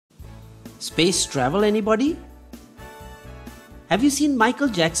Space travel, anybody? Have you seen Michael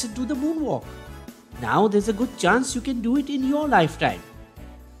Jackson do the moonwalk? Now there's a good chance you can do it in your lifetime.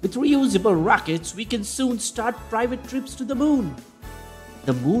 With reusable rockets, we can soon start private trips to the moon.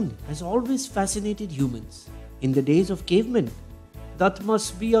 The moon has always fascinated humans. In the days of cavemen, that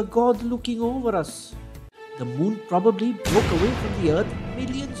must be a god looking over us. The moon probably broke away from the Earth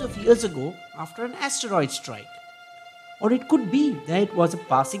millions of years ago after an asteroid strike. Or it could be that it was a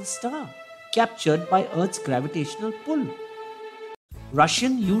passing star, captured by Earth's gravitational pull.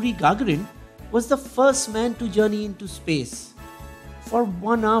 Russian Yuri Gagarin was the first man to journey into space for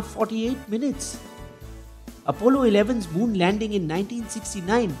 1 hour 48 minutes. Apollo 11's moon landing in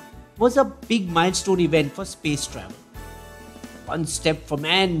 1969 was a big milestone event for space travel. One step for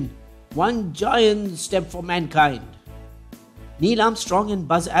man, one giant step for mankind. Neil Armstrong and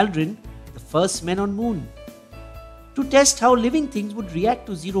Buzz Aldrin, the first men on moon. To test how living things would react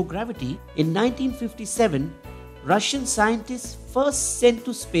to zero gravity, in 1957, Russian scientists first sent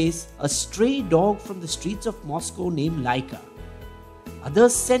to space a stray dog from the streets of Moscow named Laika.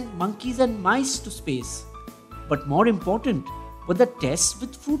 Others sent monkeys and mice to space. But more important were the tests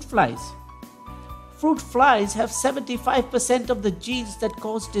with fruit flies. Fruit flies have 75% of the genes that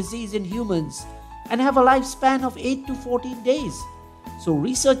cause disease in humans and have a lifespan of 8 to 14 days. So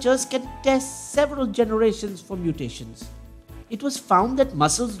researchers can test several generations for mutations. It was found that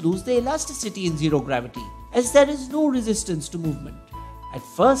muscles lose their elasticity in zero gravity, as there is no resistance to movement. At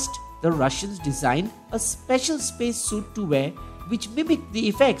first, the Russians designed a special space suit to wear which mimicked the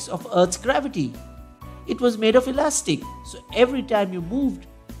effects of Earth's gravity. It was made of elastic, so every time you moved,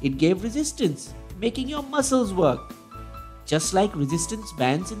 it gave resistance, making your muscles work, just like resistance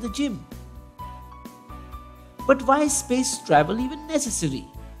bands in the gym. But why is space travel even necessary?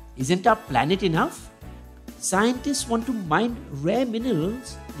 Isn't our planet enough? Scientists want to mine rare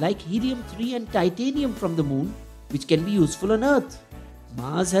minerals like helium-3 and titanium from the moon, which can be useful on Earth.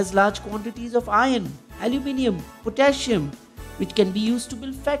 Mars has large quantities of iron, aluminium, potassium, which can be used to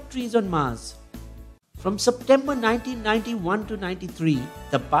build factories on Mars. From September 1991 to 93,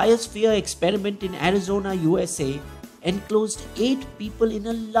 the Biosphere experiment in Arizona, USA enclosed 8 people in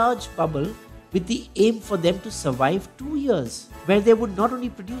a large bubble with the aim for them to survive 2 years, where they would not only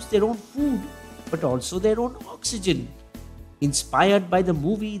produce their own food, but also their own oxygen. Inspired by the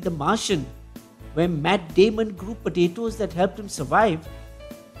movie The Martian, where Matt Damon grew potatoes that helped him survive,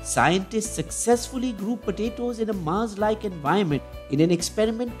 scientists successfully grew potatoes in a Mars-like environment in an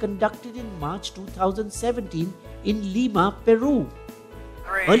experiment conducted in March 2017 in Lima, Peru.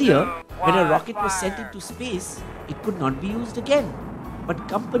 Earlier, when a rocket was sent into space, it could not be used again. But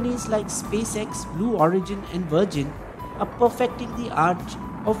companies like SpaceX, Blue Origin and Virgin are perfecting the art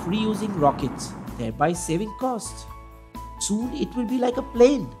of reusing rockets, thereby saving costs. Soon it will be like a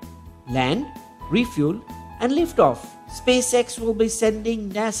plane. Land, refuel and lift off. SpaceX will be sending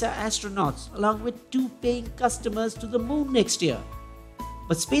NASA astronauts along with 2 paying customers to the moon next year.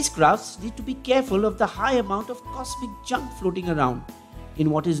 But spacecrafts need to be careful of the high amount of cosmic junk floating around in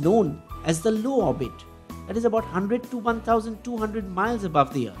what is known as the low orbit, that is about 100 to 1,200 miles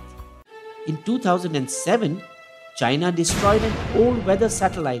above the Earth. In 2007, China destroyed an all-weather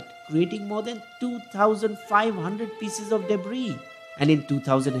satellite, creating more than 2,500 pieces of debris. And in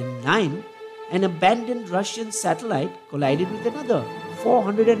 2009, an abandoned Russian satellite collided with another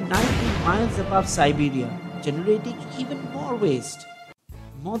 490 miles above Siberia, generating even more waste.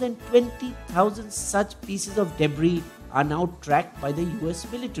 More than 20,000 such pieces of debris are now tracked by the US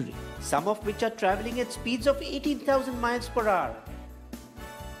military, some of which are traveling at speeds of 18,000 miles per hour.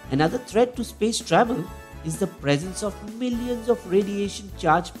 Another threat to space travel is the presence of millions of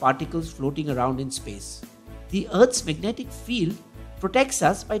radiation-charged particles floating around in space. The Earth's magnetic field protects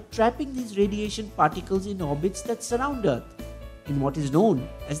us by trapping these radiation particles in orbits that surround Earth, in what is known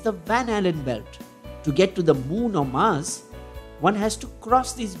as the Van Allen belt. To get to the moon or Mars, one has to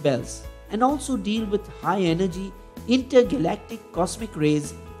cross these belts and also deal with high-energy intergalactic cosmic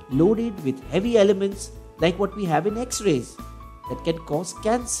rays loaded with heavy elements like what we have in X-rays that can cause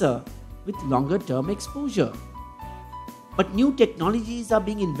cancer with longer-term exposure. But new technologies are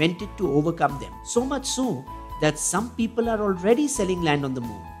being invented to overcome them, so much so that some people are already selling land on the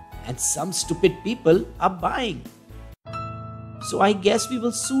moon and some stupid people are buying. So I guess we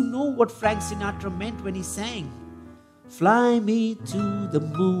will soon know what Frank Sinatra meant when he sang, "Fly me to the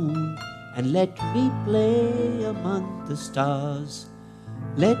moon and let me play among the stars.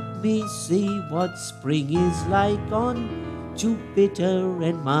 Let me see what spring is like on Jupiter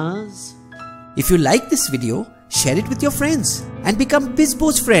and Mars." If you like this video, share it with your friends and become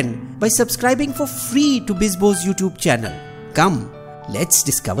Bisbo's friend by subscribing for free to Bisbo's YouTube channel. Come, Let's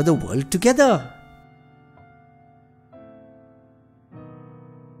discover the world together.